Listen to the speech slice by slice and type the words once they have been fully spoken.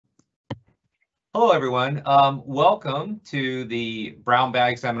Hello, everyone. Welcome to the Brown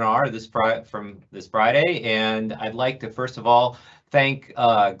Bag Seminar from this Friday. And I'd like to, first of all, thank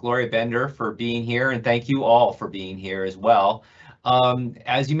Gloria Bender for being here, and thank you all for being here as well.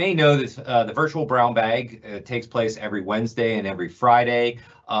 As you may know, the virtual Brown Bag takes place every Wednesday and every Friday.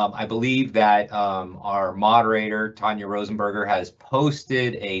 I believe that our moderator, Tanya Rosenberger, has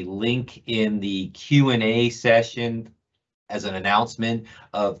posted a link in the Q&A session as an announcement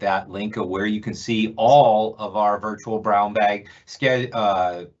of that link of where you can see all of our virtual Brown Bag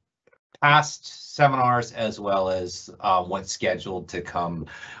past seminars, as well as what's scheduled to come.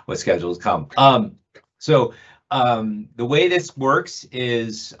 The way this works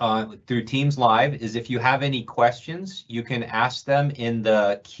is through Teams Live. Is if you have any questions, you can ask them in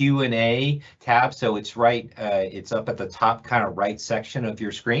the Q&A tab. So it's it's up at the top kind of right section of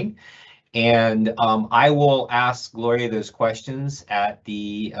your screen. And I will ask Gloria those questions at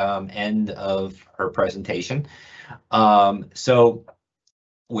the end of her presentation. So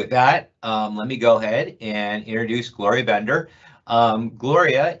with that, let me go ahead and introduce Gloria Bender.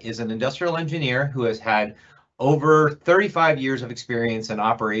 Gloria is an industrial engineer who has had over 35 years of experience in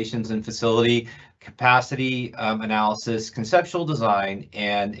operations and facility capacity analysis, conceptual design,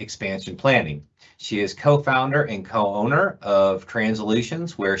 and expansion planning. She is co-founder and co-owner of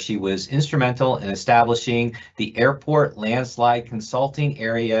TransSolutions, where she was instrumental in establishing the airport landslide consulting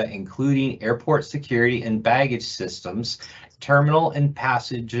area, including airport security and baggage systems, terminal and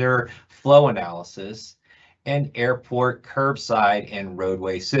passenger flow analysis, and airport curbside and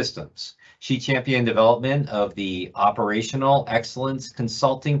roadway systems. She championed development of the Operational Excellence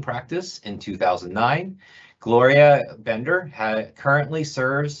Consulting practice in 2009. Gloria Bender currently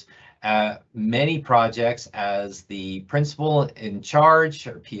serves many projects as the principal in charge,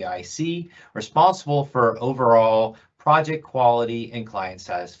 or PIC, responsible for overall project quality and client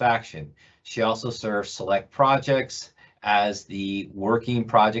satisfaction. She also serves select projects as the working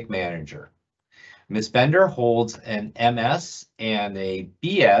project manager. Ms. Bender holds an MS and a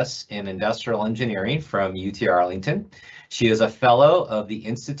BS in Industrial Engineering from UT Arlington. She is a fellow of the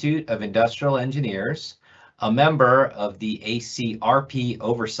Institute of Industrial Engineers, a member of the ACRP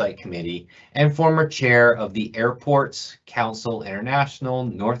Oversight Committee, and former chair of the Airports Council International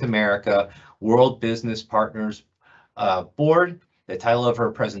North America World Business Partners Board. The title of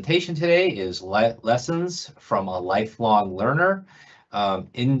her presentation today is Lessons from a Lifelong Learner,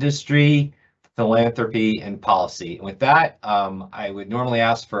 Industry, Philanthropy, and Policy. And with that, I would normally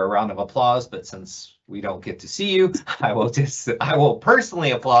ask for a round of applause, but since we don't get to see you, I will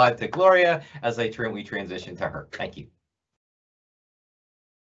personally applaud to Gloria as we transition to her. Thank you.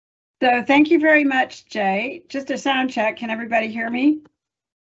 So thank you very much, Jay. Just a sound check. Can everybody hear me?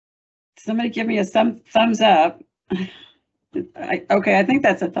 Somebody give me a thumbs up. Okay, I think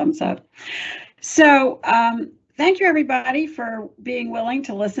that's a thumbs up. So thank you, everybody, for being willing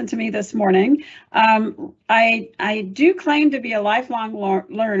to listen to me this morning. I do claim to be a lifelong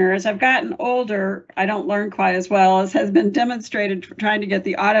learner. As I've gotten older, I don't learn quite as well, as has been demonstrated trying to get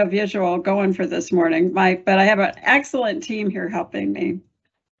the audio-visual going for this morning. But I have an excellent team here helping me.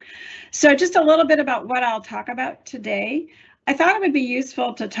 So just a little bit about what I'll talk about today. I thought it would be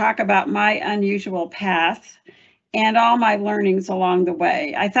useful to talk about my unusual path and all my learnings along the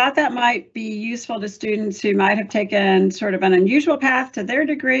way. I thought that might be useful to students who might have taken sort of an unusual path to their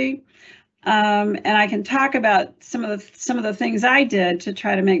degree. And I can talk about some of the things I did to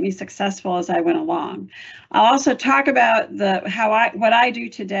try to make me successful as I went along. I'll also talk about what I do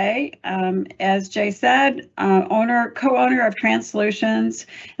today. As Jay said, co-owner of TransSolutions,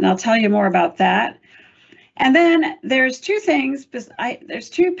 and I'll tell you more about that. And then there's two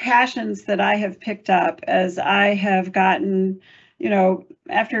passions that I have picked up as I have gotten,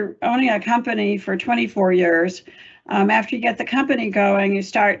 after owning a company for 24 years, after you get the company going, you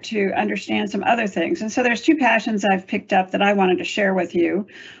start to understand some other things. And so there's two passions I've picked up that I wanted to share with you.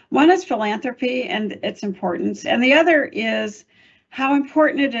 One is philanthropy and its importance, and the other is how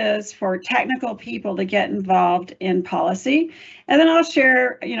important it is for technical people to get involved in policy. And then I'll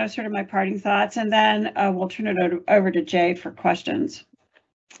share, sort of my parting thoughts, and then we'll turn it over to Jay for questions.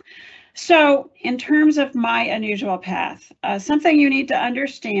 So in terms of my unusual path, something you need to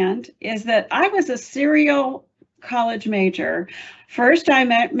understand is that I was a serial college major. First, I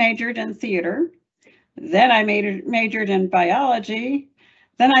majored in theater. Then I majored in biology.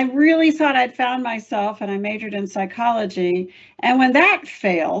 Then I really thought I'd found myself, and I majored in psychology. And when that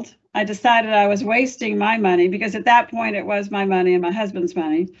failed, I decided I was wasting my money, because at that point it was my money and my husband's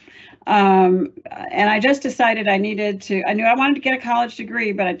money. And I just decided I knew I wanted to get a college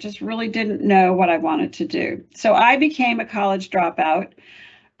degree, but I just really didn't know what I wanted to do. So I became a college dropout.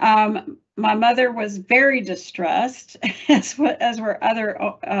 My mother was very distressed, as were other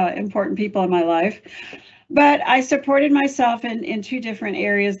important people in my life. But I supported myself in two different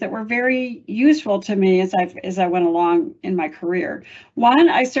areas that were very useful to me as I went along in my career. One,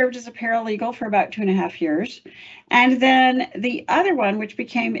 I served as a paralegal for about 2.5 years. And then the other one, which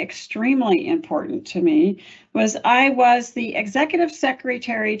became extremely important to me, was I was the executive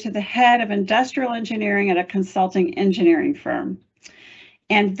secretary to the head of industrial engineering at a consulting engineering firm.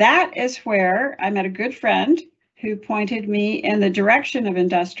 And that is where I met a good friend who pointed me in the direction of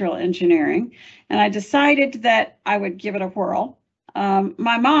industrial engineering. And I decided that I would give it a whirl.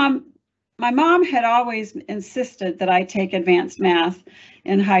 My mom had always insisted that I take advanced math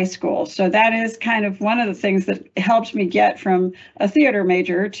in high school. So that is kind of one of the things that helped me get from a theater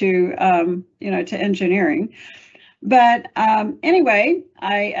major to, to engineering. But anyway,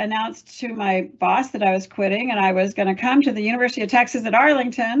 I announced to my boss that I was quitting and I was going to come to the University of Texas at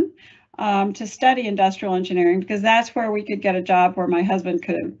Arlington to study industrial engineering, because that's where we could get a job where my husband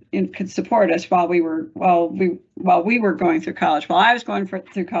could support us while we were going through college. While I was going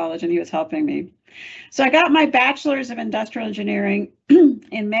through college and he was helping me. So I got my bachelor's of industrial engineering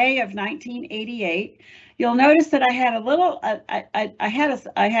in May of 1988. You'll notice that I had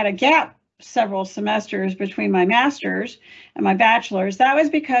I had a gap several semesters between my master's and my bachelor's. That was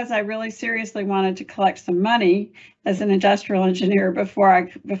because I really seriously wanted to collect some money as an industrial engineer before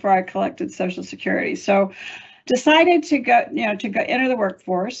I collected Social Security. So decided to go enter the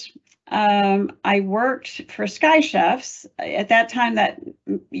workforce. I worked for Sky Chefs. At that time, that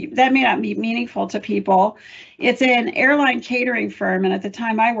may not be meaningful to people. It's an airline catering firm, and at the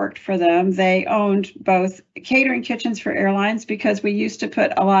time I worked for them, they owned both catering kitchens for airlines, because we used to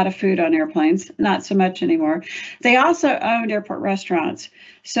put a lot of food on airplanes, not so much anymore. They also owned airport restaurants.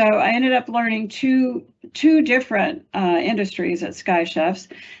 So I ended up learning two different industries at Sky Chefs.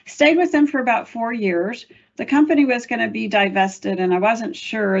 Stayed with them for about 4 years. The company was going to be divested, and I wasn't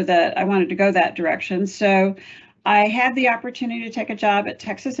sure that I wanted to go that direction. So I had the opportunity to take a job at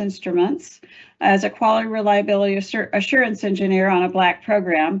Texas Instruments as a quality reliability assurance engineer on a black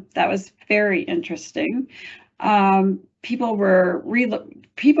program. That was very interesting. People were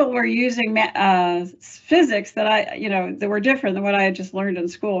using physics that were different than what I had just learned in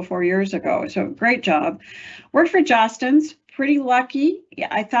school 4 years ago. So great job. Worked for Jostens, pretty lucky.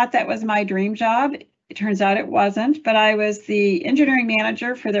 I thought that was my dream job. It turns out it wasn't, but I was the engineering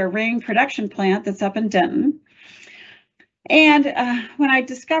manager for their ring production plant that's up in Denton. And when I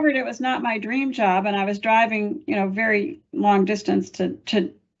discovered it was not my dream job, and I was driving, very long distance to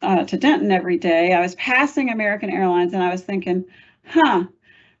Denton every day, I was passing American Airlines, and I was thinking,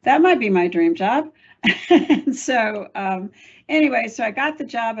 that might be my dream job. And so anyway, so I got the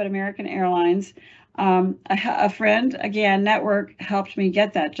job at American Airlines. A friend, again, network, helped me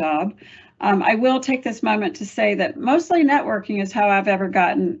get that job. I will take this moment to say that mostly networking is how I've ever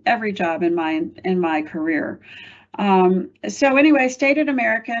gotten every job in my career. So anyway, stayed at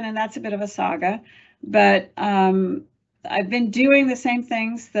American, and that's a bit of a saga, but I've been doing the same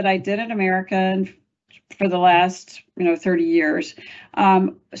things that I did at American for the last 30 years.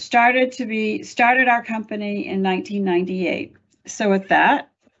 Started our company in 1998. So with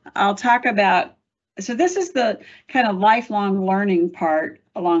that, I'll talk about. So this is the kind of lifelong learning part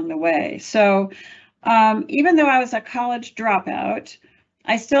along the way. So even though I was a college dropout,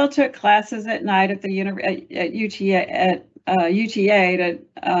 I still took classes at night at the at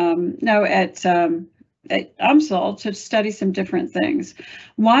UMSL to study some different things.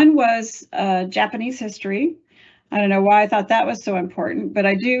 One was Japanese history. I don't know why I thought that was so important, but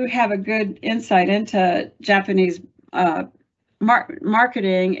I do have a good insight into Japanese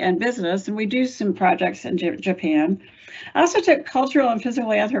marketing and business, and we do some projects in Japan. I also took cultural and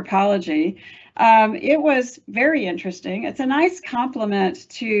physical anthropology. It was very interesting. It's a nice complement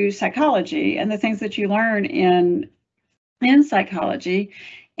to psychology and the things that you learn in psychology.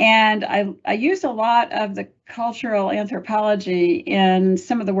 And I used a lot of the cultural anthropology in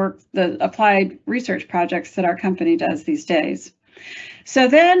some of the applied research projects that our company does these days. So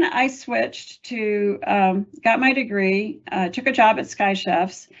then I switched to, got my degree, took a job at Sky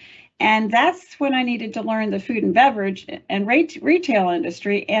Chefs, and that's when I needed to learn the food and beverage and retail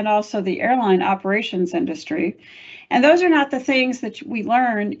industry, and also the airline operations industry. And those are not the things that we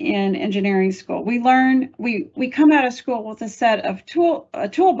learn in engineering school. We come out of school with a set of a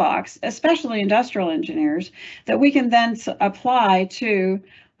toolbox, especially industrial engineers, that we can then apply to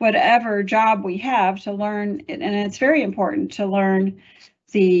whatever job we have to learn. And it's very important to learn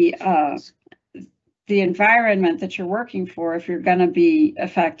the environment that you're working for if you're going to be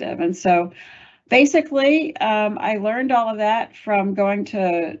effective. And so Basically, I learned all of that from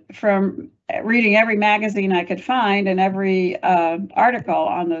reading every magazine I could find and every article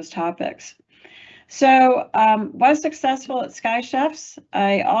on those topics. So was successful at Sky Chefs.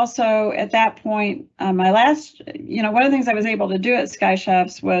 I also, at that point, my last, one of the things I was able to do at Sky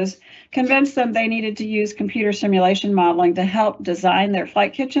Chefs was convince them they needed to use computer simulation modeling to help design their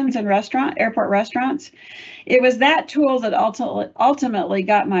flight kitchens and airport restaurants. It was that tool that ultimately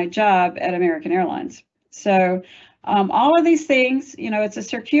got my job at American Airlines. So all of these things, it's a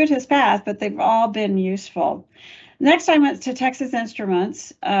circuitous path, but they've all been useful. Next, I went to Texas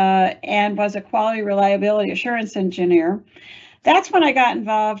Instruments and was a quality reliability assurance engineer. That's when I got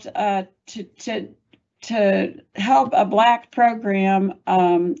involved to help a Black program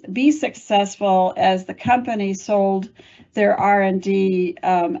be successful as the company sold their R&D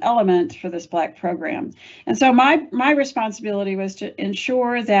element for this Black program. And so my responsibility was to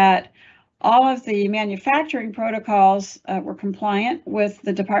ensure that all of the manufacturing protocols were compliant with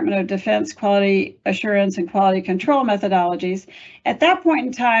the Department of Defense quality assurance and quality control methodologies. At that point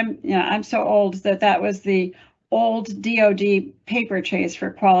in time, I'm so old that was the old DoD paper chase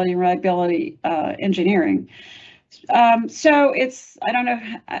for quality and reliability engineering. So I don't know,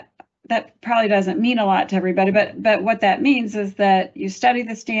 that probably doesn't mean a lot to everybody, but what that means is that you study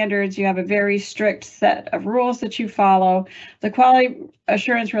the standards, you have a very strict set of rules that you follow. The quality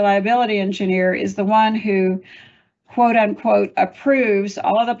assurance reliability engineer is the one who, quote unquote, approves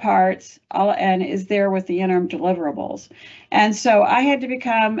all of the parts and is there with the interim deliverables. And so I had to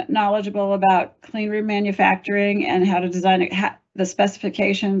become knowledgeable about clean room manufacturing and how to design the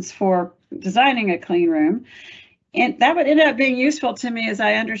specifications for designing a clean room. And that would end up being useful to me as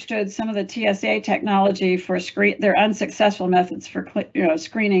I understood some of the TSA technology for their unsuccessful methods for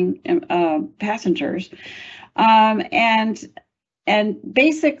screening passengers, and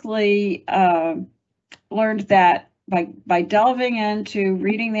basically learned that by delving into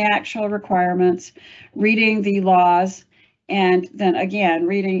reading the actual requirements, reading the laws, and then again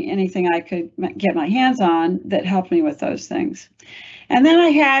reading anything I could get my hands on that helped me with those things. And then I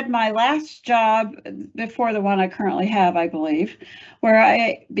had my last job before the one I currently have, I believe, where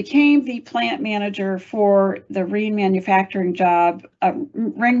I became the plant manager for the ring manufacturing plant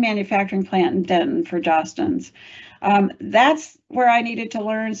in Denton for Jostens. That's where I needed to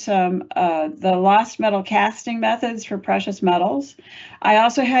learn some the lost metal casting methods for precious metals. I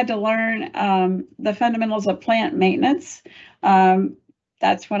also had to learn the fundamentals of plant maintenance.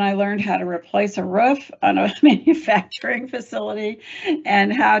 That's when I learned how to replace a roof on a manufacturing facility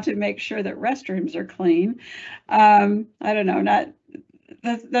and how to make sure that restrooms are clean. I don't know,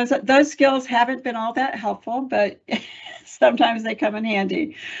 those skills haven't been all that helpful, but sometimes they come in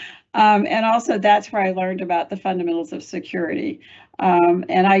handy. And also that's where I learned about the fundamentals of security.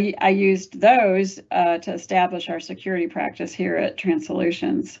 And I used those to establish our security practice here at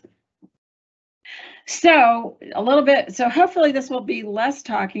TransSolutions. So hopefully this will be less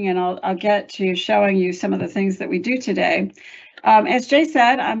talking and I'll get to showing you some of the things that we do today. As Jay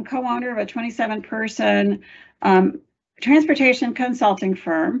said, I'm co-owner of a 27-person transportation consulting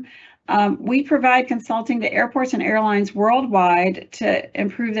firm. We provide consulting to airports and airlines worldwide to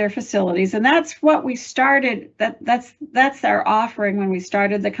improve their facilities. And that's what we started, that's our offering when we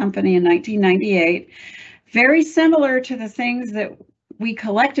started the company in 1998. Very similar to the things that we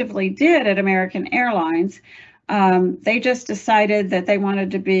collectively did at American Airlines. They just decided that they wanted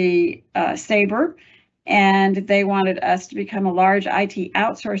to be Sabre, and they wanted us to become a large IT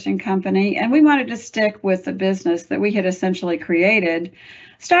outsourcing company, and we wanted to stick with the business that we had essentially created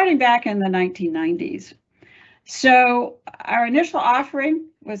starting back in the 1990s. So our initial offering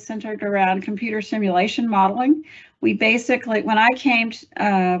was centered around computer simulation modeling. We basically, when I came to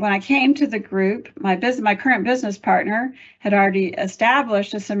the group, my current business partner had already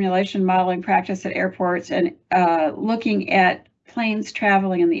established a simulation modeling practice at airports and looking at planes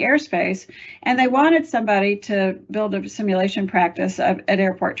traveling in the airspace, and they wanted somebody to build a simulation practice at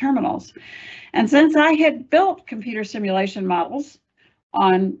airport terminals. And since I had built computer simulation models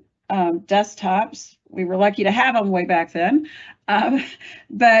on desktops, we were lucky to have them way back then.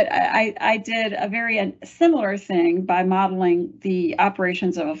 But I did a very similar thing by modeling the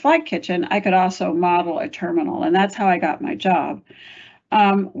operations of a flight kitchen. I could also model a terminal, and that's how I got my job.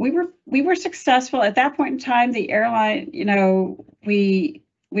 We were successful at that point in time. The airline, we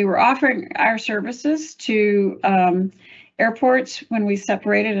were offering our services to airports when we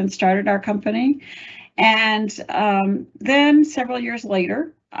separated and started our company. And then several years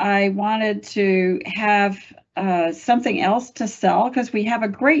later, I wanted to have something else to sell because we have a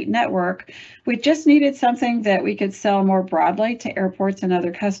great network. We just needed something that we could sell more broadly to airports and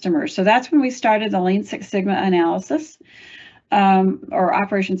other customers. So that's when we started the Lean Six Sigma analysis, or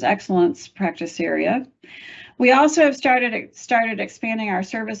operations excellence practice area. We also have started expanding our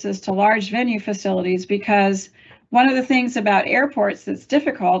services to large venue facilities, because one of the things about airports that's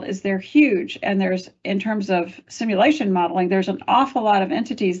difficult is they're huge, and there's, in terms of simulation modeling, there's an awful lot of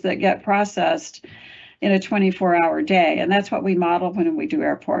entities that get processed in a 24-hour day, and that's what we model when we do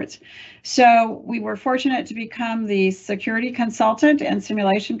airports. So we were fortunate to become the security consultant and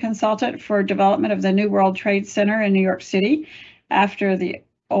simulation consultant for development of the New World Trade Center in New York City after the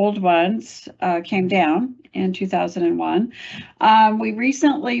old ones came down in 2001. We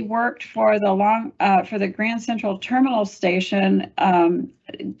recently worked for the Grand Central Terminal Station,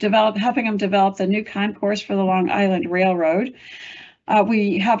 helping them develop the new concourse for the Long Island Railroad.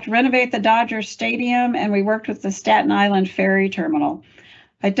 We helped renovate the Dodger Stadium, and we worked with the Staten Island Ferry Terminal.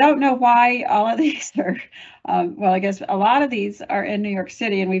 I don't know why all of these are, well, I guess a lot of these are in New York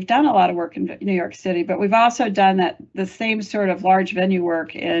City, and we've done a lot of work in New York City, but we've also done the same sort of large venue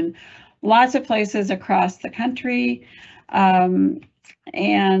work in lots of places across the country, and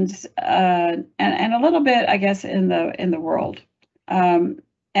a little bit, I guess, in the world.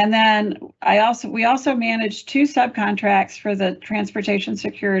 And then we also managed 2 subcontracts for the Transportation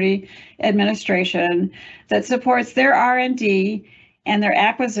Security Administration that supports their R&D and their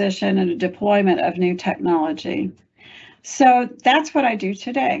acquisition and deployment of new technology. So that's what I do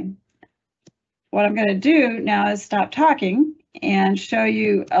today. What I'm going to do now is stop talking and show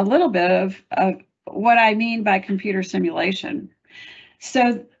you a little bit of what I mean by computer simulation.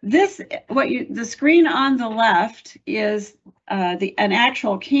 So the screen on the left is an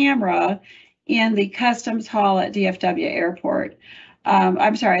actual camera in the customs hall at DFW Airport.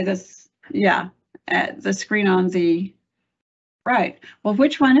 I'm sorry, the screen on the right. Well,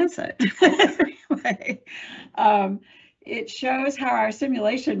 which one is it? Anyway, it shows how our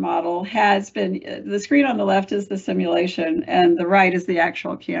simulation model has been, the screen on the left is the simulation and the right is the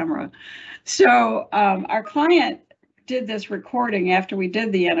actual camera. So our client did this recording after we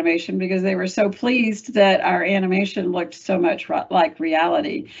did the animation because they were so pleased that our animation looked so much like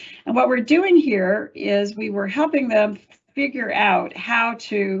reality. And what we're doing here is we were helping them figure out how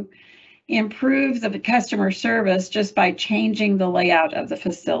to improve the customer service just by changing the layout of the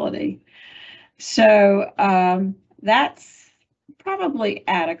facility. So that's probably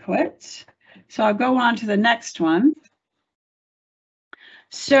adequate. So I'll go on to the next one.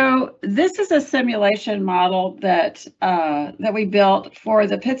 So this is a simulation model that we built for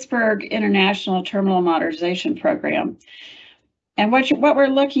the Pittsburgh International Terminal Modernization Program. And what we're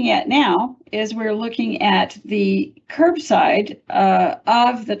looking at now is we're looking at the curbside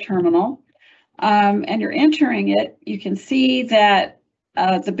of the terminal, and you're entering it. You can see that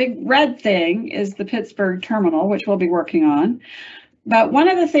the big red thing is the Pittsburgh terminal, which we'll be working on. But one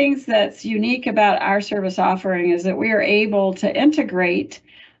of the things that's unique about our service offering is that we are able to integrate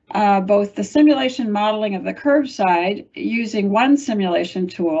both the simulation modeling of the curbside using one simulation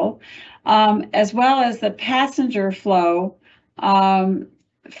tool, as well as the passenger flow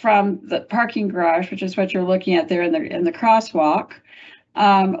from the parking garage, which is what you're looking at there in the crosswalk,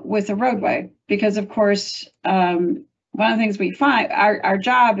 with the roadway. Because of course, one of the things we find, our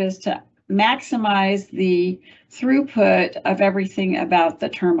job is to maximize the throughput of everything about the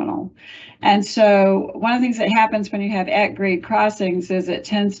terminal. And so one of the things that happens when you have at-grade crossings is it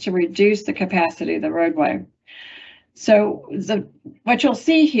tends to reduce the capacity of the roadway. So what you'll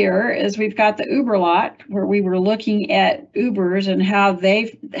see here is we've got the Uber lot where we were looking at Ubers and how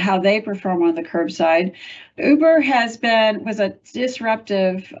they perform on the curbside. Uber was a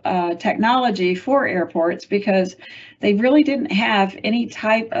disruptive technology for airports because they really didn't have any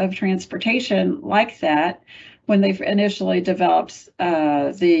type of transportation like that when they initially developed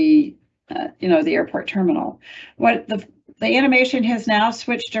the airport terminal. The animation has now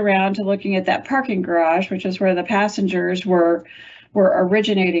switched around to looking at that parking garage, which is where the passengers were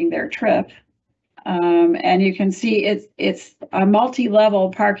originating their trip. And you can see it's a multi-level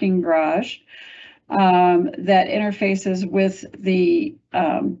parking garage that interfaces with the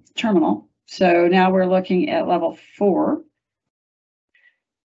terminal. So now we're looking at level 4.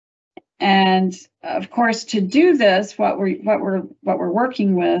 And of course, to do this, what we're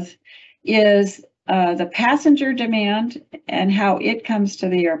working with is the passenger demand and how it comes to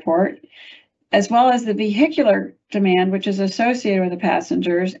the airport, as well as the vehicular demand, which is associated with the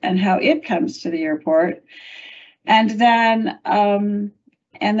passengers and how it comes to the airport, and then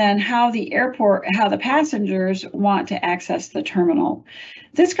how the passengers want to access the terminal.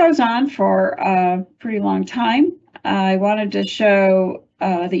 This goes on for a pretty long time. I wanted to show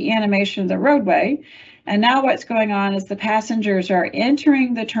the animation of the roadway. And now what's going on is the passengers are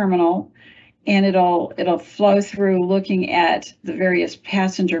entering the terminal, and it'll flow through looking at the various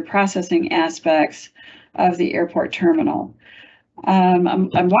passenger processing aspects of the airport terminal. I'm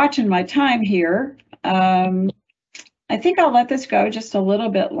watching my time here. I think I'll let this go just a little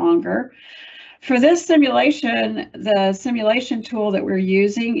bit longer. For this simulation, the simulation tool that we're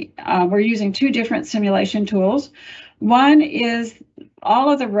using two different simulation tools. One is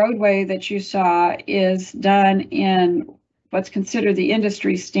all of the roadway that you saw is done in what's considered the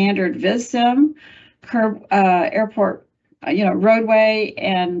industry standard VisSim, airport, roadway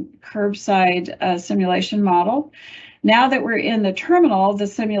and curbside simulation model. Now that we're in the terminal, the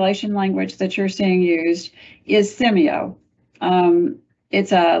simulation language that you're seeing used is Simio.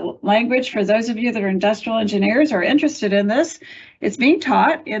 It's a language for those of you that are industrial engineers or interested in this. It's being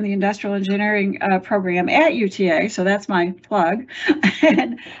taught in the industrial engineering program at UTA, so that's my plug.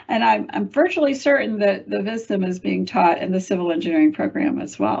 and I'm virtually certain that the VisSim is being taught in the civil engineering program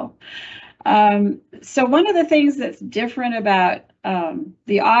as well. So one of the things that's different about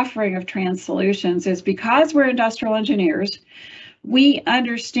the offering of TransSolutions is because we're industrial engineers, we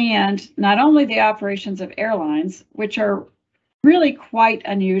understand not only the operations of airlines, which are really quite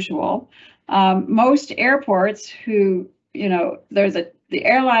unusual. Most airports the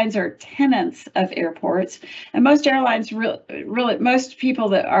airlines are tenants of airports, and most airlines most people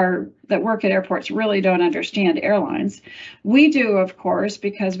that work at airports really don't understand airlines. We do, of course,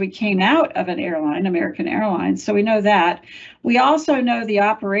 because we came out of an airline, American Airlines, so we know that. We also know the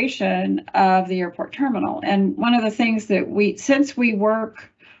operation of the airport terminal, and one of the things that since we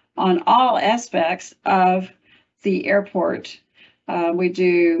work on all aspects of the airport, we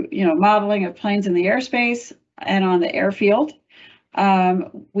do modeling of planes in the airspace and on the airfield.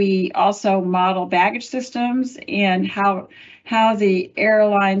 We also model baggage systems and how the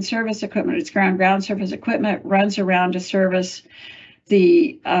airline service equipment, its ground surface equipment, runs around to service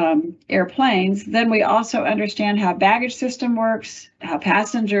the airplanes. Then we also understand how baggage system works, how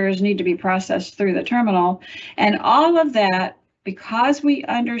passengers need to be processed through the terminal, and all of that, because we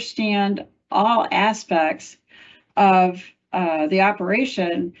understand all aspects of the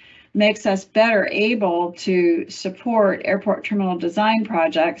operation, makes us better able to support airport terminal design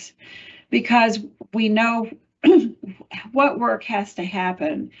projects, because we know what work has to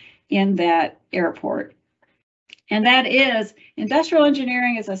happen in that airport. And that is, industrial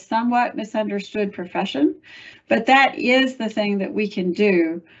engineering is a somewhat misunderstood profession, but that is the thing that we can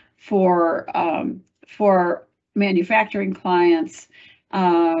do for manufacturing clients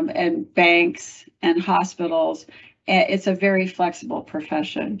and banks and hospitals. It's a very flexible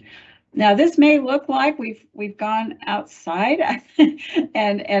profession. Now, this may look like we've gone outside,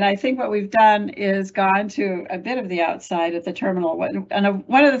 and I think what we've done is gone to a bit of the outside at the terminal. And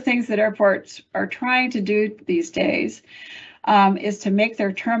one of the things that airports are trying to do these days is to make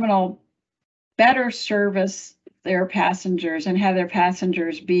their terminal better service their passengers and have their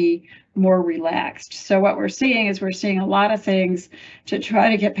passengers be more relaxed. So what we're seeing is a lot of things to try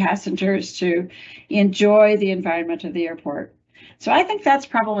to get passengers to enjoy the environment of the airport. So I think that's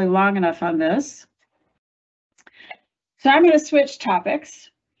probably long enough on this. So I'm going to switch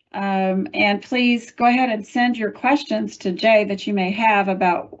topics, and please go ahead and send your questions to Jay that you may have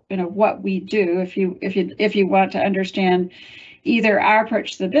about what we do, if you want to understand either our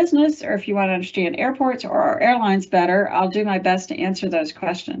approach to the business, or if you want to understand airports or our airlines better. I'll do my best to answer those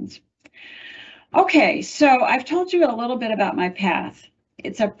questions. Okay, so I've told you a little bit about my path.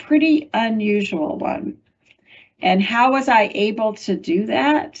 It's a pretty unusual one. And how was I able to do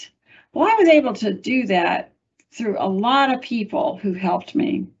that? Well, I was able to do that through a lot of people who helped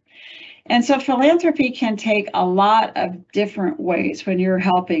me. And so philanthropy can take a lot of different ways when you're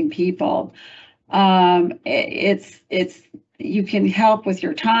helping people. You can help with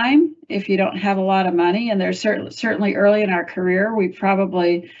your time if you don't have a lot of money, and there's certainly early in our career, we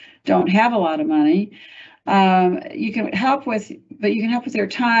probably don't have a lot of money. You can help with your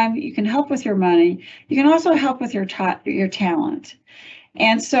time, you can help with your money, you can also help with your talent.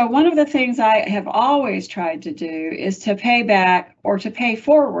 And so one of the things I have always tried to do is to pay back or to pay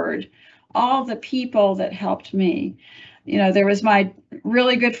forward all the people that helped me. There was my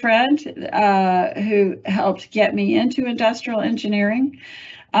really good friend who helped get me into industrial engineering.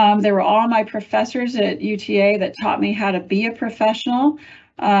 There were all my professors at UTA that taught me how to be a professional.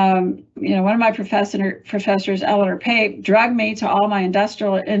 One of my professors, Eleanor Pape, drugged me to all my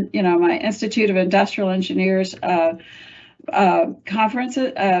my Institute of Industrial Engineers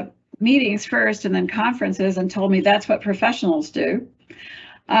conferences, meetings first, and then conferences, and told me that's what professionals do.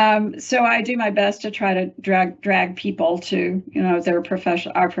 So I do my best to try to drag people to, our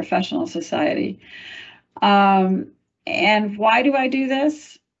professional society. And why do I do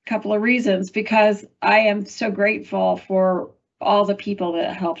this? A couple of reasons. Because I am so grateful for all the people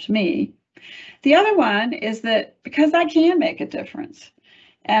that helped me. The other one is that because I can make a difference.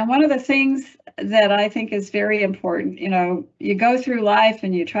 And one of the things that I think is very important, you go through life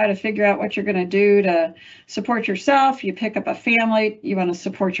and you try to figure out what you're going to do to support yourself. You pick up a family, you want to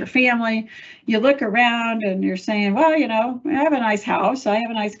support your family. You look around and you're saying, well, I have a nice house, I have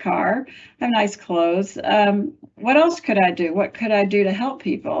a nice car, I have nice clothes. What else could I do? What could I do to help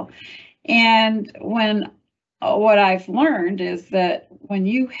people? And what I've learned is that when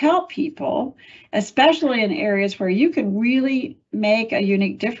you help people, especially in areas where you can really make a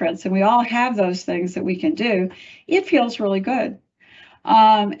unique difference, and we all have those things that we can do, it feels really good.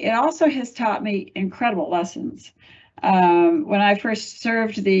 It also has taught me incredible lessons. When I first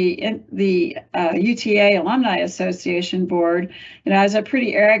served the UTA Alumni Association board, I was a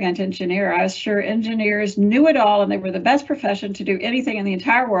pretty arrogant engineer. I was sure engineers knew it all and they were the best profession to do anything in the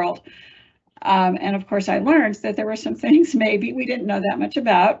entire world. And of course, I learned that there were some things maybe we didn't know that much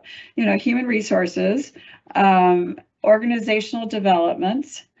about, human resources, organizational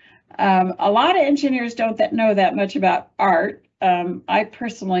development. A lot of engineers don't know that much about art. I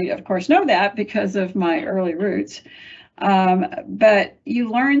personally, of course, know that because of my early roots. But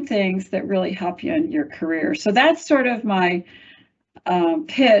you learn things that really help you in your career. So that's sort of my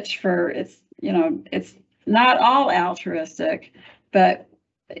pitch for it's not all altruistic, but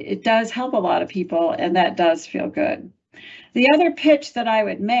it does help a lot of people, and that does feel good. The other pitch that I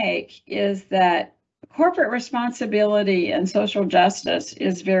would make is that corporate responsibility and social justice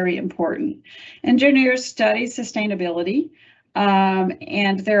is very important. Engineers study sustainability,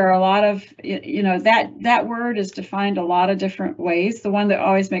 and there are a lot of, that word is defined a lot of different ways. The one that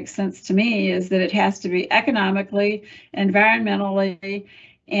always makes sense to me is that it has to be economically, environmentally,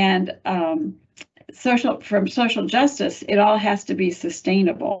 and from social justice, it all has to be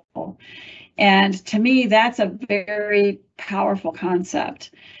sustainable. And to me, that's a very powerful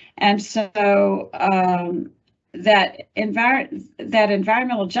concept. And so that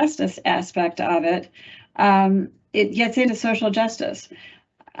environmental justice aspect of it, it gets into social justice.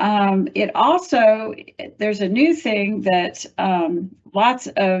 It also, there's a new thing that lots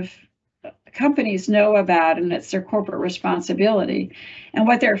of companies know about, and it's their corporate responsibility. And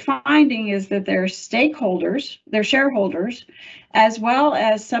what they're finding is that their stakeholders, their shareholders, as well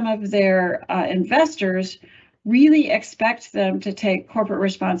as some of their investors, really expect them to take corporate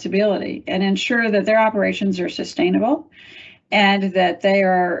responsibility and ensure that their operations are sustainable and that they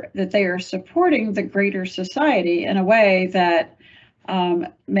are supporting the greater society in a way that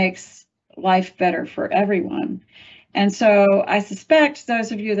makes life better for everyone. And so I suspect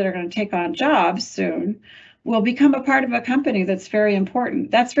those of you that are going to take on jobs soon will become a part of a company that's very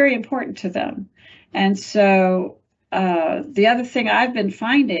important. That's very important to them. And so the other thing I've been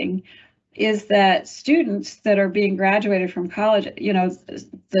finding is that students that are being graduated from college,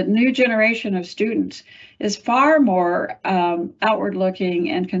 the new generation of students is far more outward looking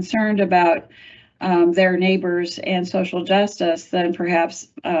and concerned about their neighbors and social justice than perhaps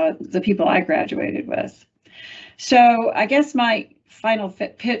the people I graduated with. So I guess my final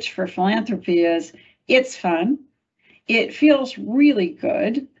pitch for philanthropy is it's fun. It feels really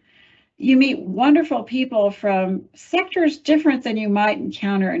good. You meet wonderful people from sectors different than you might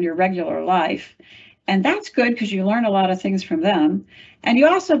encounter in your regular life. And that's good because you learn a lot of things from them. And you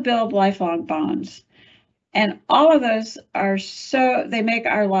also build lifelong bonds. And all of those they make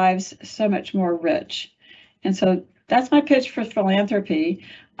our lives so much more rich. And so that's my pitch for philanthropy.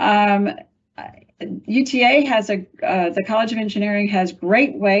 UTA has the College of Engineering has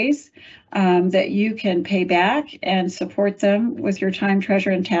great ways that you can pay back and support them with your time,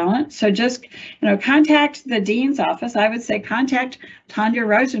 treasure, and talent. So just, contact the dean's office. I would say contact Tanya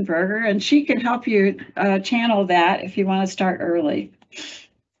Rosenberger, and she can help you channel that if you want to start early.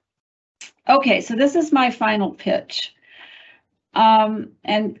 Okay, so this is my final pitch. And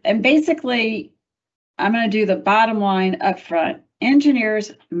basically, I'm going to do the bottom line up front.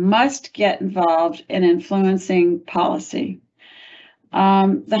 Engineers must get involved in influencing policy. The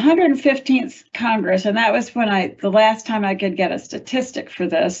 115th Congress, and that was the last time I could get a statistic for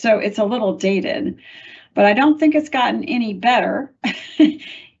this, so it's a little dated, but I don't think it's gotten any better. The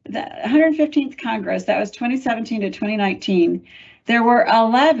 115th Congress, that was 2017 to 2019, there were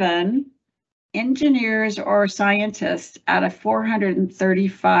 11 engineers or scientists out of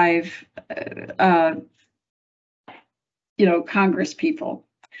 435 Congress people.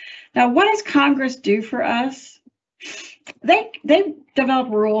 Now, what does Congress do for us? they develop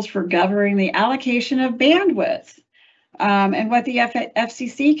rules for governing the allocation of bandwidth. And what the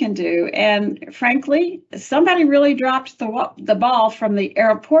FCC can do. And frankly, somebody really dropped the ball from the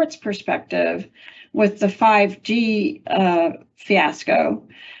airport's perspective with the 5G fiasco,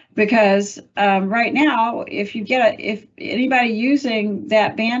 because right now, if anybody using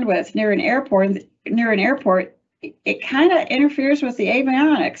that bandwidth near an airport, it kind of interferes with the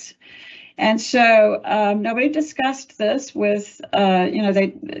avionics. And so nobody discussed this with,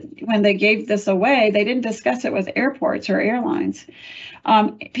 when they gave this away, they didn't discuss it with airports or airlines.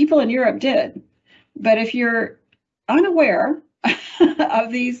 People in Europe did. But if you're unaware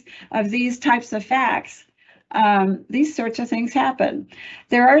of these types of facts, these sorts of things happen.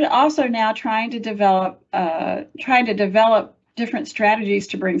 There are also now trying to develop different strategies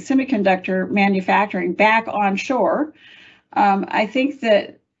to bring semiconductor manufacturing back onshore. I think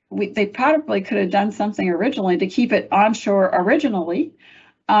that they probably could have done something originally to keep it onshore originally,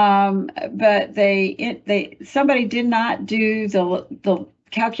 but somebody did not do the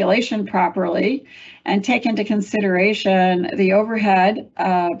calculation properly and take into consideration the overhead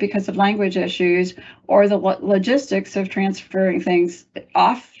because of language issues, or the logistics of transferring things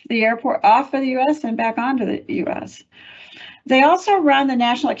off the airport, off of the U.S. and back onto the U.S. They also run the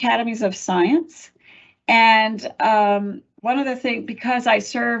National Academies of Science, and one of the things, because I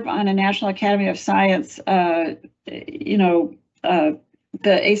serve on a National Academy of Science, the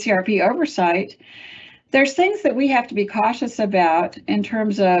ACRP oversight, there's things that we have to be cautious about in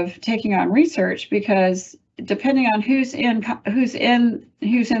terms of taking on research, because depending on who's in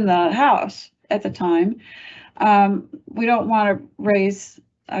the house at the time, we don't want to raise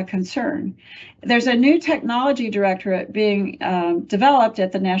a concern. There's a new technology directorate being developed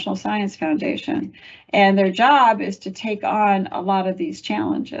at the National Science Foundation, and their job is to take on a lot of these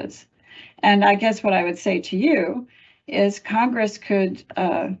challenges. And I guess what I would say to you is Congress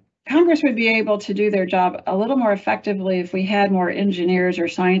would be able to do their job a little more effectively if we had more engineers or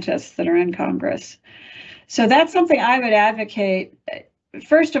scientists that are in Congress. So that's something I would advocate.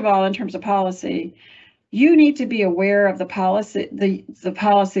 First of all, in terms of policy, you need to be aware of the policy, the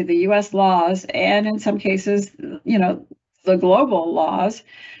U.S. laws, and in some cases, the global laws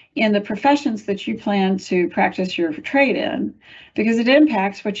in the professions that you plan to practice your trade in, because it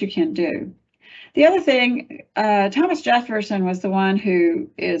impacts what you can do. The other thing, Thomas Jefferson was the one who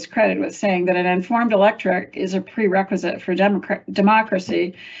is credited with saying that an informed electorate is a prerequisite for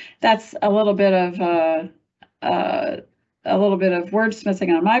democracy. That's a little bit of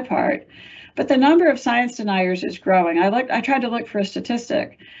wordsmithing on my part. But the number of science deniers is growing. I tried to look for a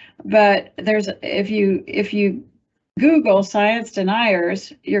statistic, but if you Google science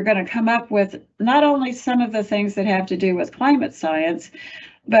deniers, you're going to come up with not only some of the things that have to do with climate science,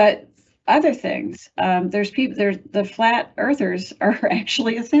 but other things. The flat earthers are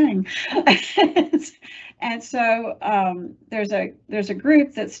actually a thing. And so there's a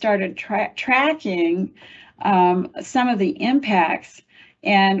group that started tracking some of the impacts.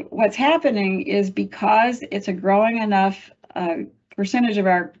 And what's happening is, because it's a growing enough percentage of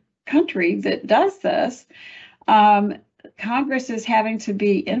our country that does this, Congress is having to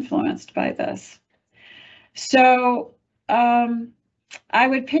be influenced by this. So I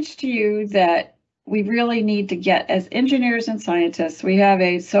would pitch to you that we really need to get, as engineers and scientists, we have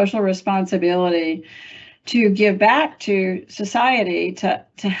a social responsibility to give back to society to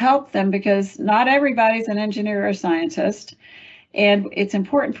help them, because not everybody's an engineer or scientist. And it's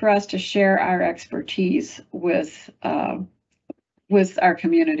important for us to share our expertise with our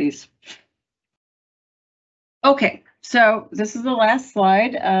communities. Okay, so this is the last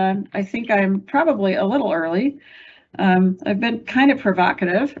slide. I think I'm probably a little early. I've been kind of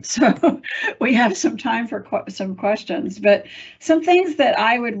provocative, so we have some time for some questions. But some things that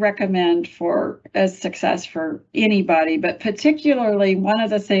I would recommend as success for anybody, but particularly one of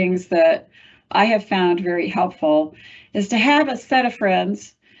the things that I have found very helpful is to have a set of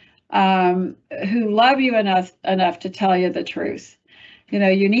friends who love you enough to tell you the truth.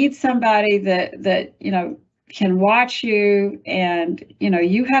 You need somebody that can watch you, and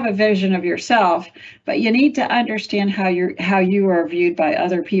you have a vision of yourself, but you need to understand how you are viewed by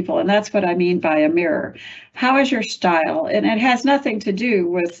other people. And that's what I mean by a mirror. How is your style? And it has nothing to do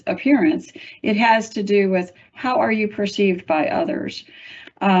with appearance. It has to do with how are you perceived by others.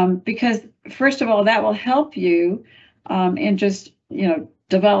 Because first of all, that will help you in just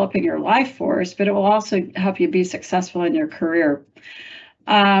developing your life force, but it will also help you be successful in your career.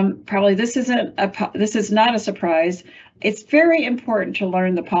 Probably this is not a surprise. It's very important to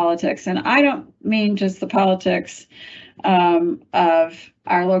learn the politics, and I don't mean just the politics of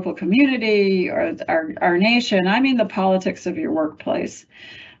our local community or our nation. I mean the politics of your workplace.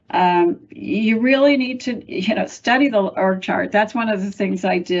 You really need to, study the org chart. That's one of the things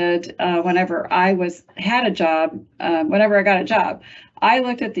I did whenever I had a job. Whenever I got a job, I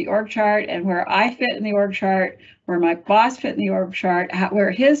looked at the org chart and where I fit in the org chart, where my boss fit in the org chart,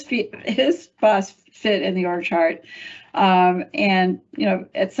 where his boss fit in the org chart. Sometimes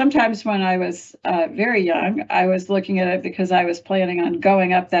when I was very young, I was looking at it because I was planning on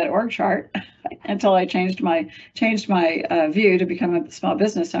going up that org chart until I changed my view to become a small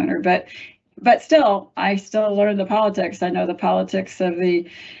business owner. But still, I still learn the politics. I know the politics of the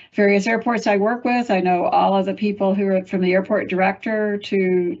various airports I work with. I know all of the people who are from the airport director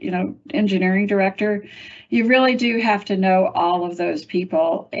to, engineering director. You really do have to know all of those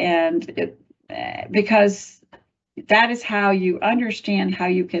people, and because that is how you understand how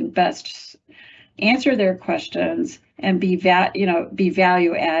you can best answer their questions and be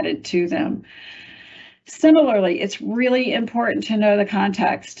value added to them. Similarly, it's really important to know the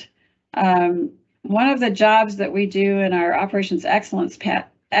context. One of the jobs that we do in our operations excellence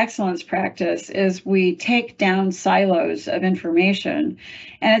practice is we take down silos of information,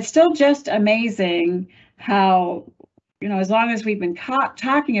 and it's still just amazing how, as long as we've been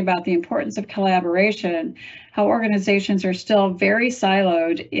talking about the importance of collaboration, how organizations are still very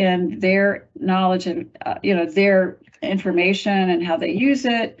siloed in their knowledge and their information and how they use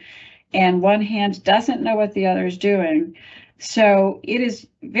it, and one hand doesn't know what the other is doing. So it is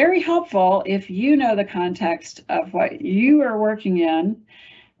very helpful if you know the context of what you are working in,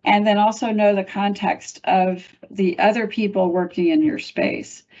 and then also know the context of the other people working in your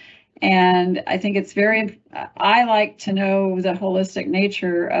space. And I think it's I like to know the holistic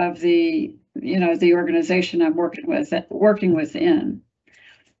nature of the organization I'm working within.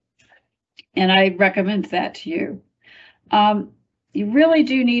 And I recommend that to you. You really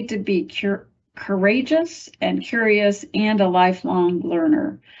do need to be courageous and curious and a lifelong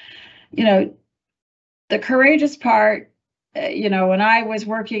learner. The courageous part, when I was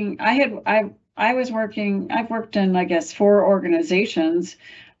working, I've worked in, I guess, 4 organizations,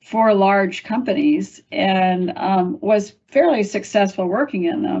 4 large companies, and was fairly successful working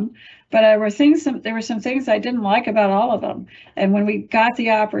in them. But there were some things I didn't like about all of them. And when we got the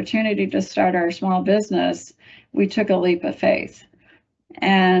opportunity to start our small business, we took a leap of faith.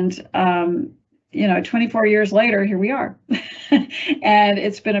 And 24 years later, here we are. And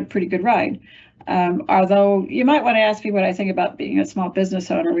it's been a pretty good ride. Although you might want to ask me what I think about being a small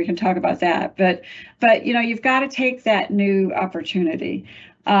business owner, we can talk about that. But you've got to take that new opportunity.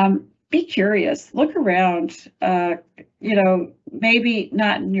 Be curious, look around, maybe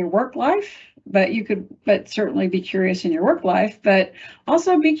not in your work life, but certainly be curious in your work life, but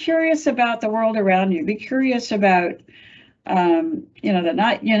also be curious about the world around you. Be curious about, the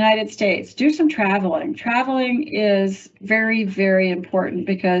United States. Do some traveling. Traveling is very, very important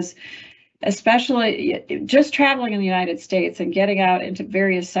because especially just traveling in the United States and getting out into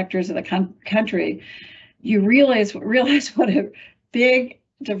various sectors of the country, you realize what a big,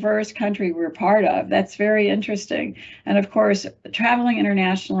 diverse country we're part of. That's very interesting. And of course, traveling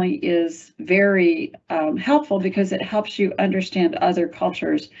internationally is very helpful because it helps you understand other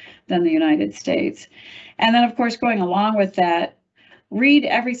cultures than the United States. And then, of course, going along with that, read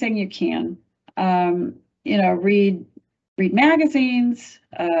everything you can. Read magazines,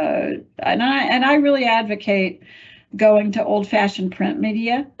 and I really advocate going to old-fashioned print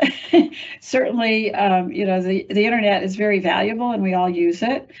media. Certainly, the internet is very valuable and we all use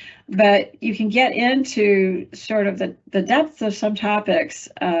it, but you can get into sort of the depths of some topics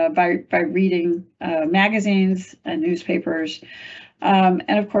by reading magazines and newspapers, and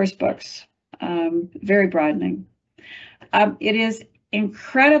of course books. Very broadening. It is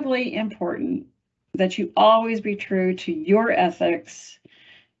incredibly important that you always be true to your ethics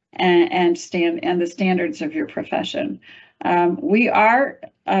and the standards of your profession. We are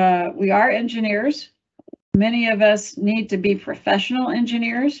engineers. Many of us need to be professional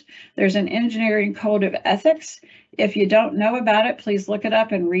engineers. There's an engineering code of ethics. If you don't know about it, please look it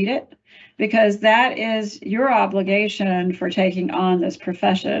up and read it, because that is your obligation for taking on this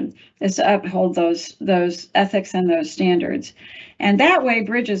profession, is to uphold those ethics and those standards. And that way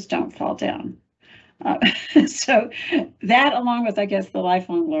bridges don't fall down. So that, along with, I guess, the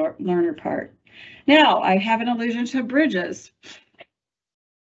lifelong learner part. Now, I have an allusion to bridges.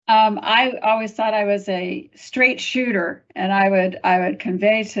 I always thought I was a straight shooter, and I would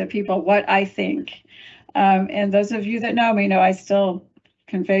convey to people what I think. And those of you that know me know I still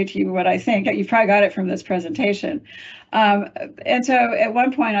convey to you what I think. You probably got it from this presentation. And so at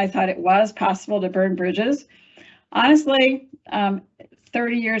one point I thought it was possible to burn bridges. Honestly,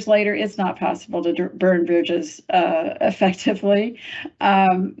 30 years later, it's not possible to burn bridges effectively.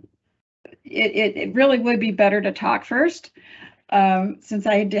 It really would be better to talk first. Since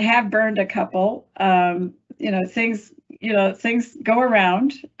I have burned a couple, things go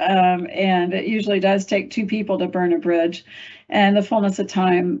around, and it usually does take two people to burn a bridge, and the fullness of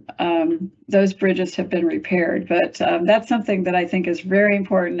time, those bridges have been repaired. But that's something that I think is very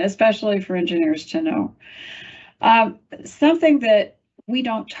important, especially for engineers to know. Something that we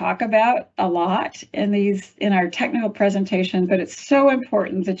don't talk about a lot in our technical presentation, but it's so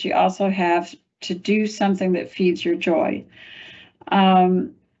important that you also have to do something that feeds your joy.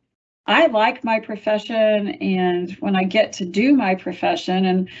 I like my profession, and when I get to do my profession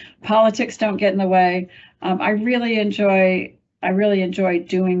and politics don't get in the way, I really enjoy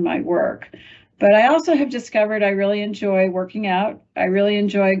doing my work. But I also have discovered I really enjoy working out. I really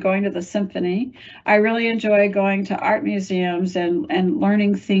enjoy going to the symphony. I really enjoy going to art museums and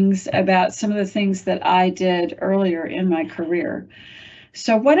learning things about some of the things that I did earlier in my career.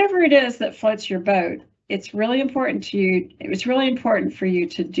 So whatever it is that floats your boat, it's really important to you. It's really important for you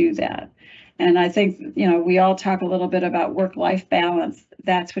to do that. And I think, we all talk a little bit about work-life balance.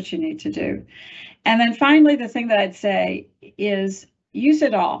 That's what you need to do. And then finally, the thing that I'd say is use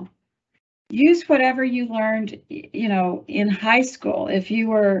it all. Use whatever you learned, in high school. If you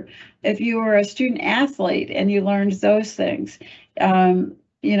were a student athlete and you learned those things, I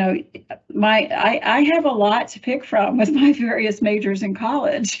have a lot to pick from with my various majors in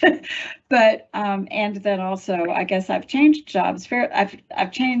college, but and then also I guess I've changed jobs.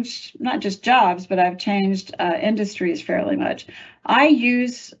 I've changed not just jobs, but I've changed industries fairly much. I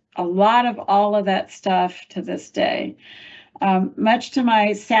use a lot of all of that stuff to this day. Much to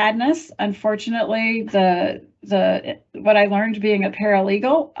my sadness, unfortunately, what I learned being a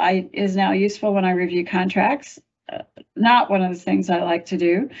paralegal is now useful when I review contracts. Not one of the things I like to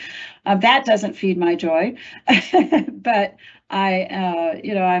do. That doesn't feed my joy, but I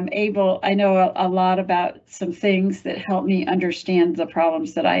know a lot about some things that help me understand the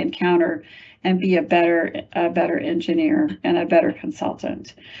problems that I encounter and be a better engineer and a better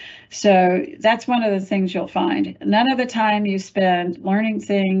consultant. So that's one of the things you'll find. None of the time you spend learning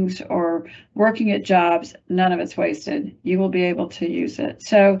things or working at jobs, none of it's wasted. You will be able to use it.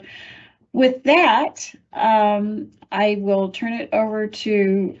 So with that, I will turn it over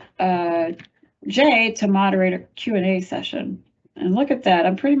to Jay to moderate a Q&A session. And look at that,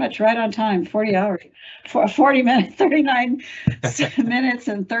 I'm pretty much right on time, 40 minutes, 39 minutes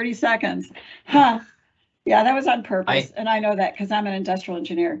and 30 seconds. Huh. Yeah, that was on purpose, and I know that because I'm an industrial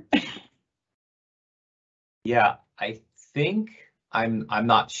engineer. Yeah, I think I'm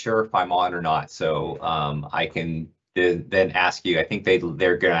not sure if I'm on or not, so I can then ask you. I think they're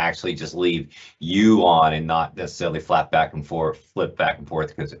going to actually just leave you on and not necessarily flip back and forth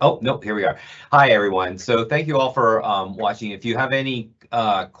because, oh no, here we are. Hi everyone. So thank you all for watching. If you have any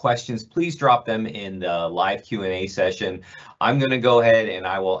questions, please drop them in the live Q&A session. I'm going to go ahead and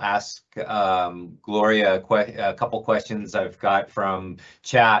I will ask Gloria a couple questions I've got from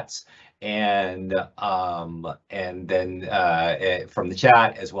chats and then from the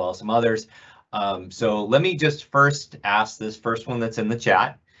chat as well as some others. So let me just first ask this first one that's in the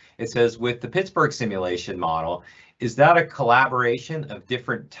chat. It says, with the Pittsburgh simulation model, is that a collaboration of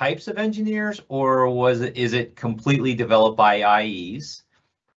different types of engineers, or is it completely developed by IEs?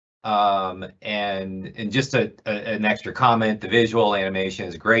 And just an extra comment, the visual animation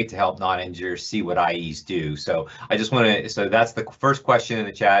is great to help non-engineers see what IEs do. So I just want to, so that's the first question in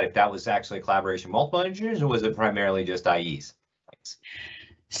the chat, if that was actually a collaboration of multiple engineers, or was it primarily just IEs? Thanks.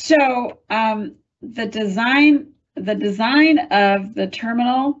 So the design of the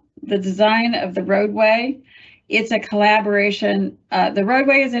terminal, the design of the roadway, it's a collaboration. The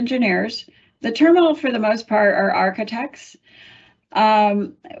roadway is engineers. The terminal, for the most part, are architects.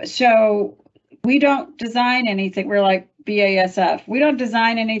 So we don't design anything. We're like BASF. We don't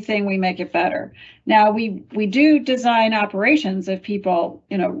design anything, we make it better. Now we do design operations if people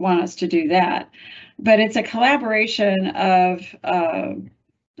want us to do that, but it's a collaboration of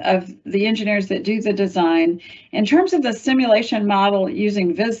the engineers that do the design. In terms of the simulation model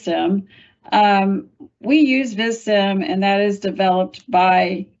using VisSim, we use VisSim, and that is developed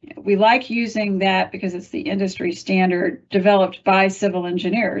by, we like using that because it's the industry standard, developed by civil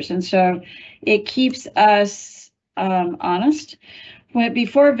engineers. And so it keeps us honest.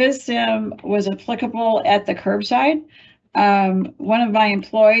 Before VisSim was applicable at the curbside, one of my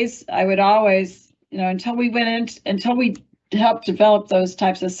employees, I would always, until we helped develop those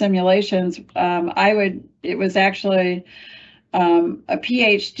types of simulations, it was actually a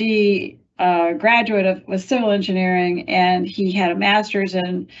PhD graduate was civil engineering, and he had a master's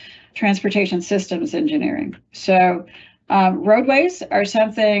in transportation systems engineering. So roadways are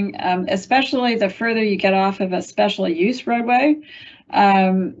something, especially the further you get off of a special use roadway,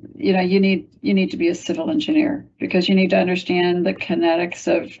 you need to be a civil engineer, because you need to understand the kinetics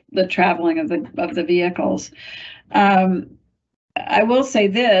of the traveling of the vehicles. I will say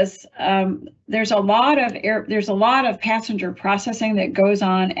this: there's a lot of passenger processing that goes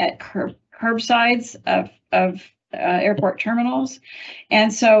on at curbsides of airport terminals,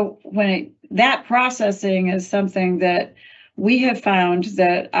 and so that processing is something that we have found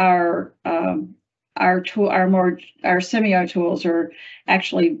that our semio tools are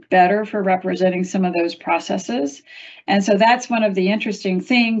actually better for representing some of those processes. And so that's one of the interesting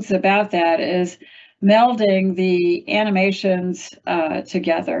things about that, is melding the animations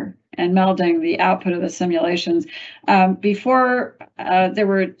together and melding the output of the simulations. Before there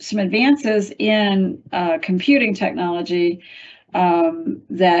were some advances in computing technology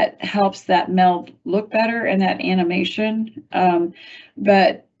that helps that meld look better and that animation.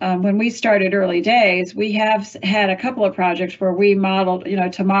 But when we started early days, we have had a couple of projects where we modeled,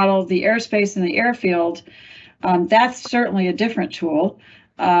 to model the airspace and the airfield. That's certainly a different tool.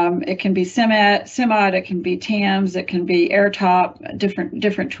 It can be SIMOD, it can be TAMS, it can be AirTop,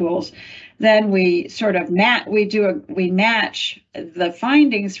 different tools. Then we sort of match the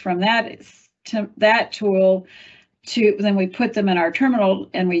findings from that tool then we put them in our terminal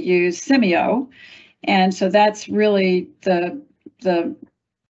and we use Semio. And so that's really the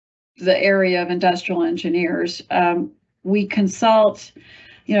area of industrial engineers. We consult,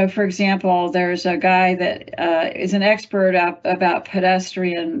 for example, there's a guy that is an expert about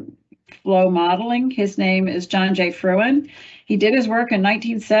pedestrian flow modeling. His name is John J. Fruin. He did his work in the late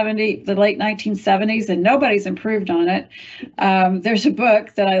 1970s, and nobody's improved on it. There's a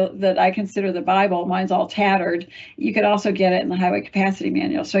book that I consider the Bible. Mine's all tattered. You could also get it in the Highway Capacity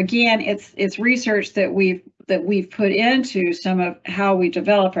Manual. So again, it's research that we've put into some of how we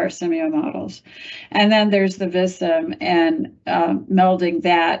develop our semio models. And then there's the VisSim and melding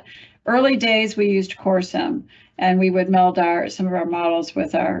that. Early days we used CoreSim, and we would meld some of our models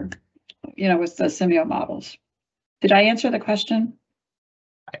with with the semio models. Did I answer the question?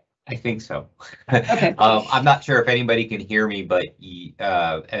 I think so. Okay. I'm not sure if anybody can hear me, but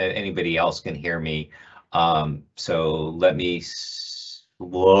anybody else can hear me. So let me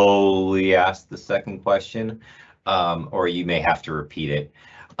slowly ask the second question, or you may have to repeat it.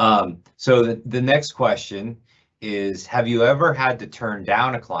 So the next question is, have you ever had to turn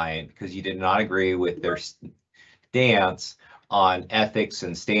down a client because you did not agree with their stance on ethics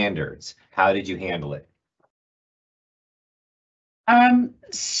and standards? How did you handle it?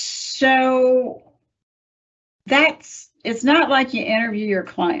 So it's not like you interview your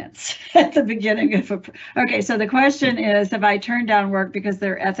clients at the beginning of okay, so the question is, have I turned down work because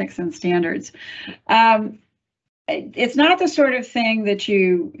they're ethics and standards? It's not the sort of thing that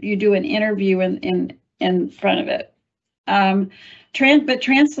you do an interview in front of it. But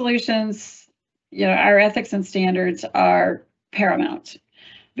TransSolutions, our ethics and standards are paramount,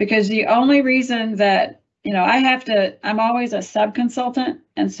 because the only reason that I'm always a sub-consultant,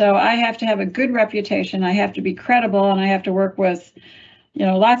 and so I have to have a good reputation. I have to be credible, and I have to work with,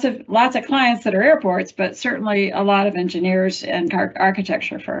 lots of clients that are airports, but certainly a lot of engineers and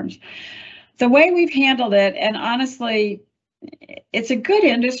architecture firms. The way we've handled it, and honestly, it's a good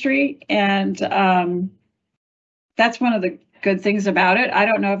industry, and that's one of the good things about it. I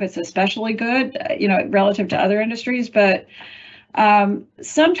don't know if it's especially good, relative to other industries, but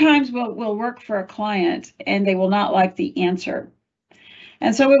sometimes we'll work for a client and they will not like the answer.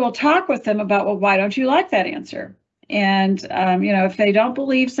 And so we will talk with them about, well, why don't you like that answer? And, if they don't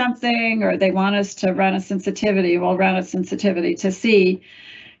believe something or they want us to run a sensitivity, we'll run a sensitivity to see,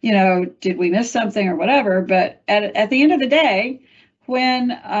 did we miss something or whatever. But at the end of the day, when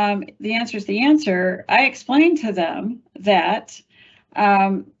the answer is the answer, I explain to them that,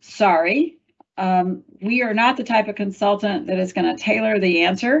 sorry, we are not the type of consultant that is going to tailor the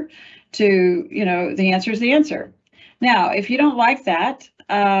answer to, the answer is the answer. Now, if you don't like that,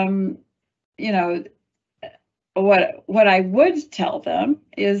 what I would tell them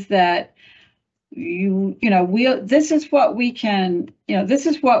is that this is what we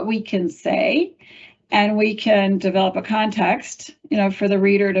can say, and we can develop a context, for the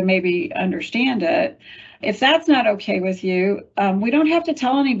reader to maybe understand it. If that's not okay with you, we don't have to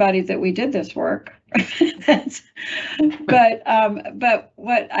tell anybody that we did this work. But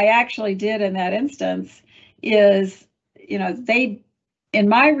what I actually did in that instance is, in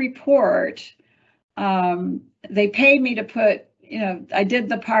my report, they paid me to put I did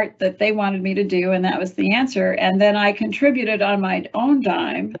the part that they wanted me to do, and that was the answer. And then I contributed on my own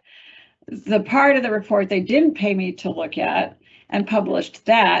dime the part of the report they didn't pay me to look at, and published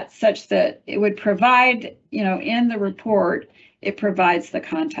that, such that it would provide, in the report, it provides the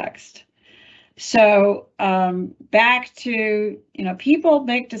context. So back to, people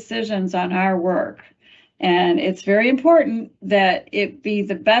make decisions on our work, and it's very important that it be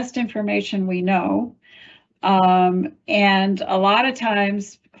the best information we know. And a lot of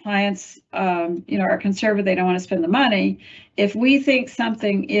times clients, are conservative, they don't want to spend the money. If we think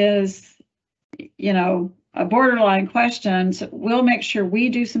something is, a borderline question, we'll make sure we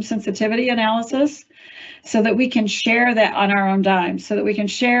do some sensitivity analysis so that we can share that on our own dime, so that we can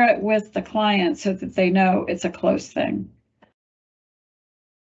share it with the client so that they know it's a close thing.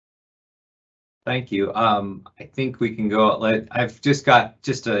 Thank you. I think we can go. I've just got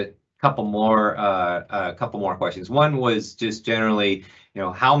a couple more questions. One was just generally,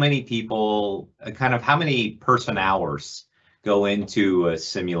 how many people, how many person hours go into a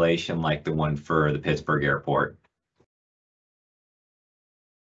simulation like the one for the Pittsburgh airport?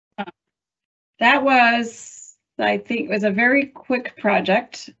 That was, I think, it was a very quick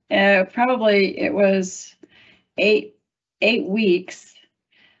project. Probably it was eight weeks.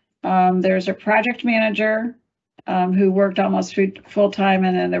 There's a project manager who worked almost full time,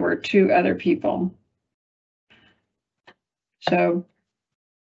 and then there were 2 other people. So,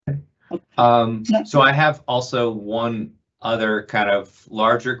 so I have also one other kind of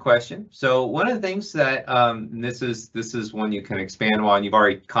larger question. So one of the things that and this is one you can expand on. You've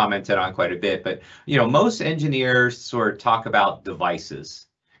already commented on quite a bit, but most engineers sort of talk about devices,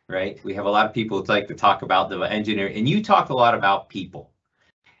 right? We have a lot of people who like to talk about the engineer, and you talk a lot about people.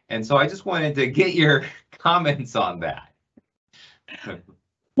 And so I just wanted to get your comments on that.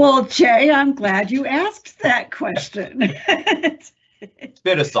 Well, Jay, I'm glad you asked that question. It's a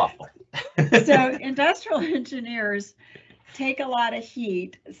bit of softball. So industrial engineers take a lot of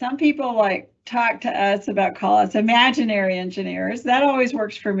heat. Some people talk to us about, call us imaginary engineers. That always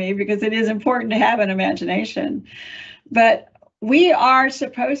works for me because it is important to have an imagination. But we are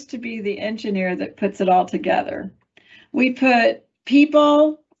supposed to be the engineer that puts it all together. We put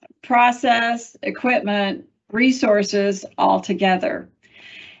people, process, equipment, resources all together.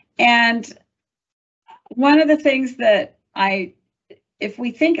 And one of the things that if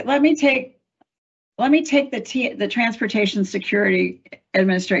we think, let me take the Transportation Security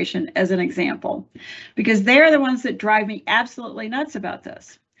Administration as an example, because they're the ones that drive me absolutely nuts about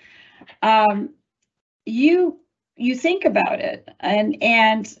this. You think about it,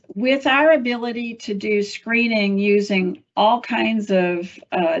 and with our ability to do screening using all kinds of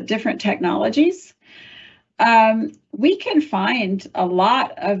different technologies, we can find a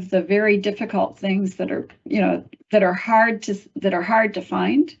lot of the very difficult things that are hard to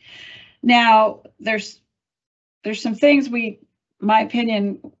find. Now, there's some things my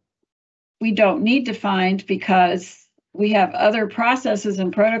opinion, we don't need to find because we have other processes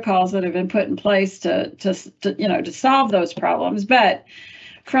and protocols that have been put in place to solve those problems. But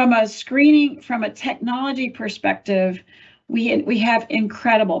from a technology perspective, we have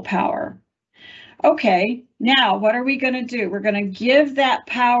incredible power. Okay, now what are we going to do? We're going to give that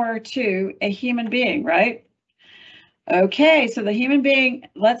power to a human being, right? Okay, so the human being,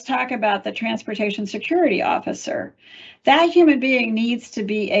 let's talk about the Transportation Security Officer. That human being needs to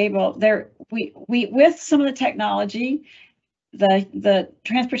be able, with some of the technology, the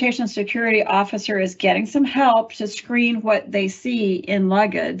Transportation Security Officer is getting some help to screen what they see in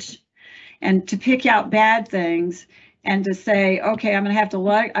luggage and to pick out bad things and to say, okay, I'm going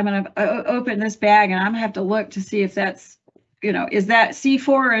to open this bag and I'm going to have to look to see if that's, is that C4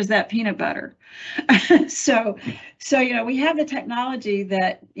 or is that peanut butter? So we have the technology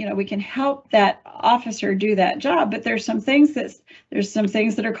that we can help that officer do that job, but there's some things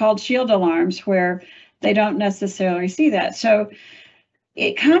that are called shield alarms where they don't necessarily see that. So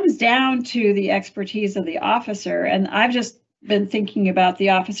it comes down to the expertise of the officer, and I've just been thinking about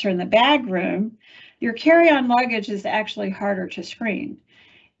the officer in the bag room. Your carry-on luggage is actually harder to screen.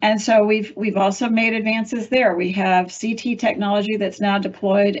 And so we've also made advances there. We have CT technology that's now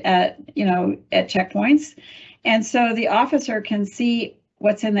deployed at checkpoints. And so the officer can see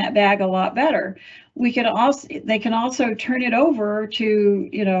what's in that bag a lot better. They can also turn it over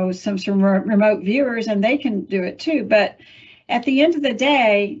to, some remote viewers, and they can do it too. But at the end of the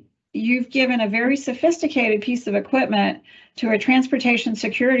day, you've given a very sophisticated piece of equipment to a transportation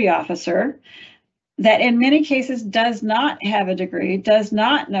security officer that in many cases does not have a degree, does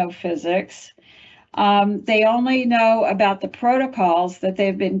not know physics. They only know about the protocols that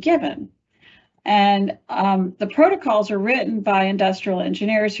they've been given. And the protocols are written by industrial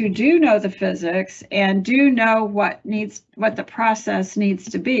engineers who do know the physics and do know what the process needs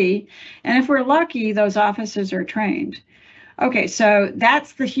to be. And if we're lucky, those officers are trained. Okay, so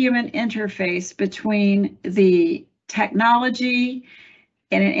that's the human interface between the technology,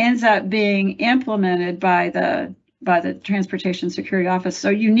 and it ends up being implemented by the Transportation Security Office. So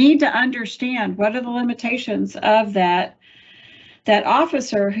you need to understand what are the limitations of that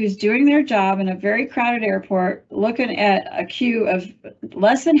officer who's doing their job in a very crowded airport, looking at a queue of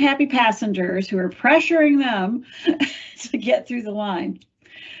less than happy passengers who are pressuring them to get through the line.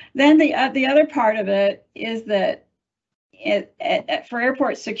 Then the other part of it is that for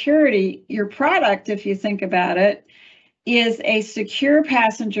airport security, your product, if you think about it, is a secure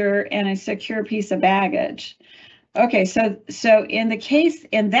passenger and a secure piece of baggage. Okay, so in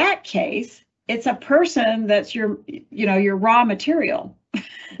that case, it's a person that's your raw material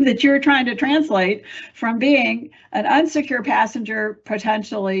that you're trying to translate from being an unsecure passenger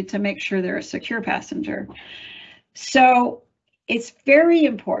potentially to make sure they're a secure passenger. So it's very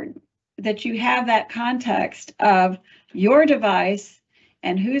important that you have that context of your device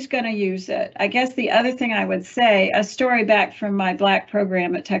and who's going to use it. I guess the other thing I would say, a story back from my Black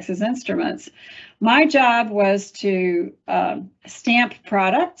program at Texas Instruments, my job was to stamp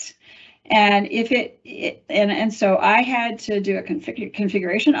product. And so I had to do a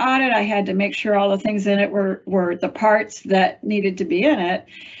configuration audit. I had to make sure all the things in it were the parts that needed to be in it.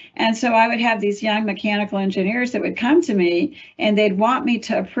 And so I would have these young mechanical engineers that would come to me and they'd want me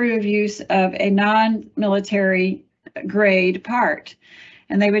to approve use of a non-military grade part.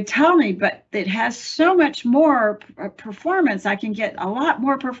 And they would tell me, but it has so much more performance. I can get a lot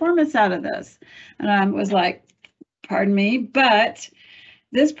more performance out of this. And I was like, pardon me, but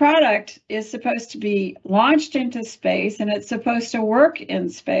this product is supposed to be launched into space and it's supposed to work in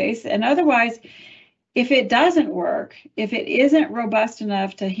space. And otherwise, if it doesn't work, if it isn't robust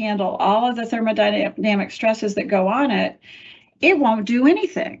enough to handle all of the thermodynamic stresses that go on it, it won't do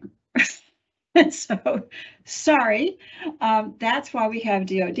anything. And so, sorry, that's why we have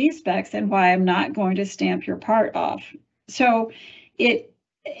DoD specs and why I'm not going to stamp your part off. So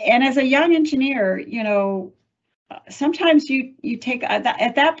and as a young engineer, sometimes you take,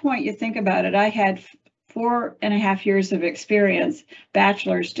 at that point, you think about it. I had 4.5 years of experience,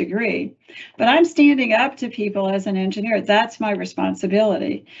 bachelor's degree, but I'm standing up to people as an engineer. That's my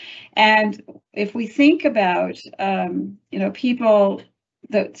responsibility. And if we think about, people,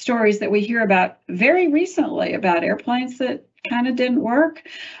 the stories that we hear about very recently about airplanes that kind of didn't work,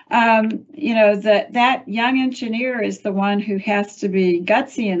 that young engineer is the one who has to be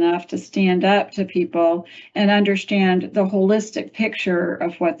gutsy enough to stand up to people and understand the holistic picture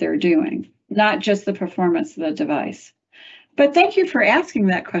of what they're doing, not just the performance of the device. But thank you for asking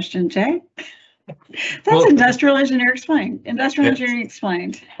that question, Jay. That's Industrial Engineering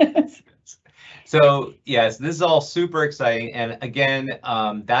Explained. So yes, this is all super exciting, and again,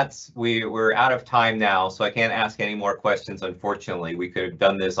 we're out of time now, so I can't ask any more questions. Unfortunately, we could have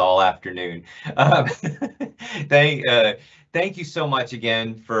done this all afternoon. Thank you so much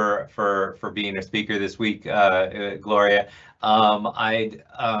again for being a speaker this week, Gloria. I'd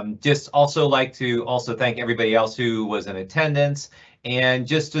just also like to thank everybody else who was in attendance. And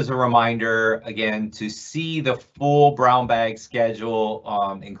just as a reminder, again, to see the full brown bag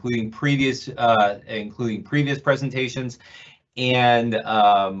schedule, including previous presentations and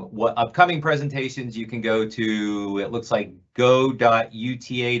what upcoming presentations, you can go to, it looks like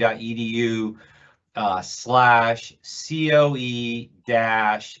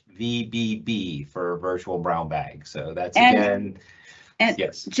go.uta.edu/COE-VBB for virtual brown bag. So that's again. And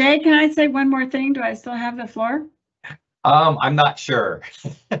yes. Jay, can I say one more thing? Do I still have the floor? I'm not sure.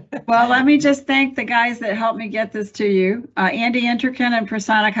 Well, let me just thank the guys that helped me get this to you. Andy Interkin and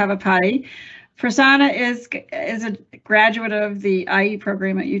Prasanna Kavapati. Prasanna is a graduate of the IE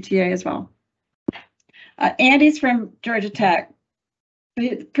program at UTA as well. Andy's from Georgia Tech.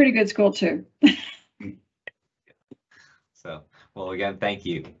 Pretty good school too. So, well, again, thank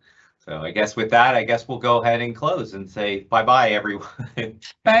you. So I guess with that, we'll go ahead and close and say bye-bye, everyone.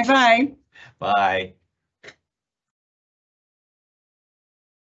 Bye-bye. Bye.